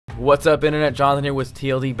What's up, Internet? Jonathan here with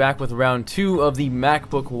TLD, back with round 2 of the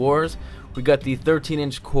MacBook Wars. We got the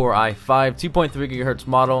 13-inch Core i5 2.3 GHz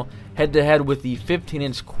model head-to-head with the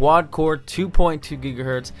 15-inch quad-core 2.2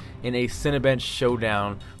 GHz in a Cinebench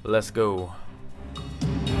showdown. Let's go.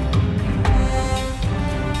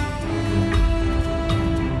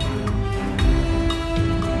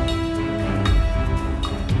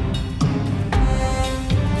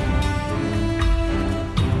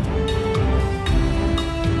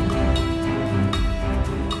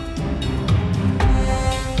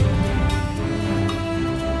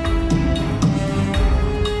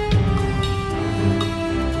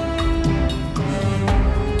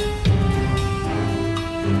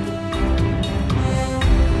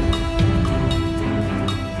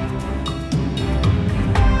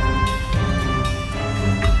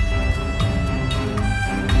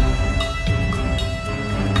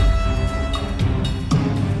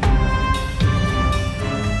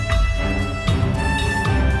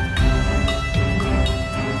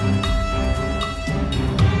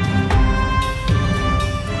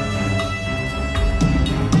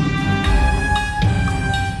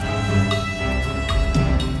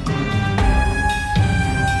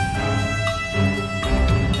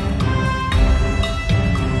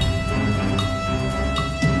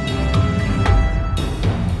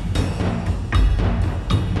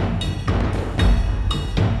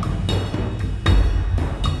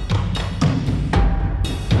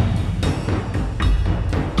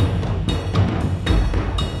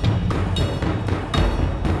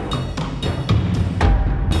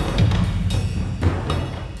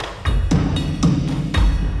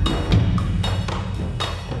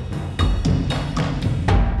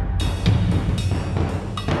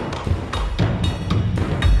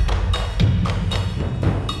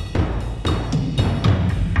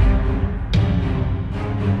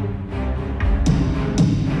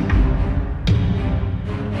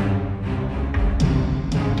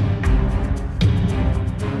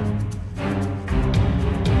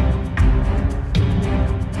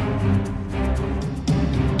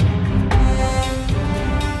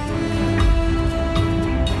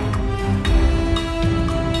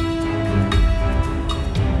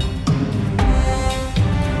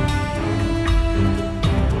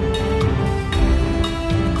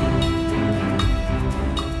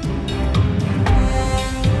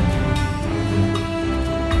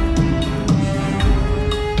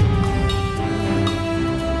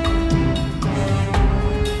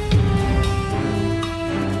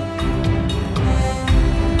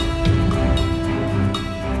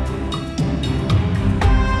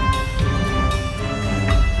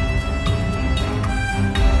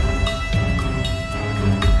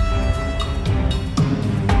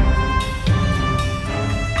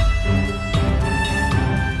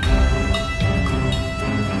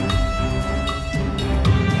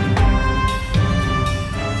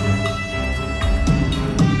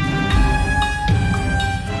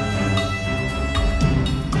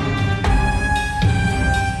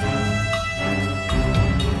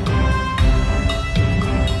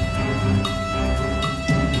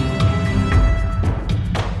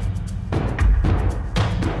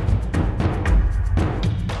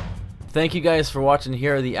 Thank you guys for watching.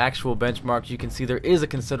 Here are the actual benchmarks. You can see there is a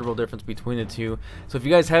considerable difference between the two. So if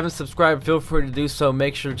you guys haven't subscribed, feel free to do so.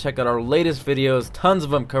 Make sure to check out our latest videos, tons of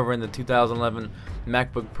them covering the 2011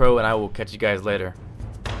 MacBook Pro, and I will catch you guys later.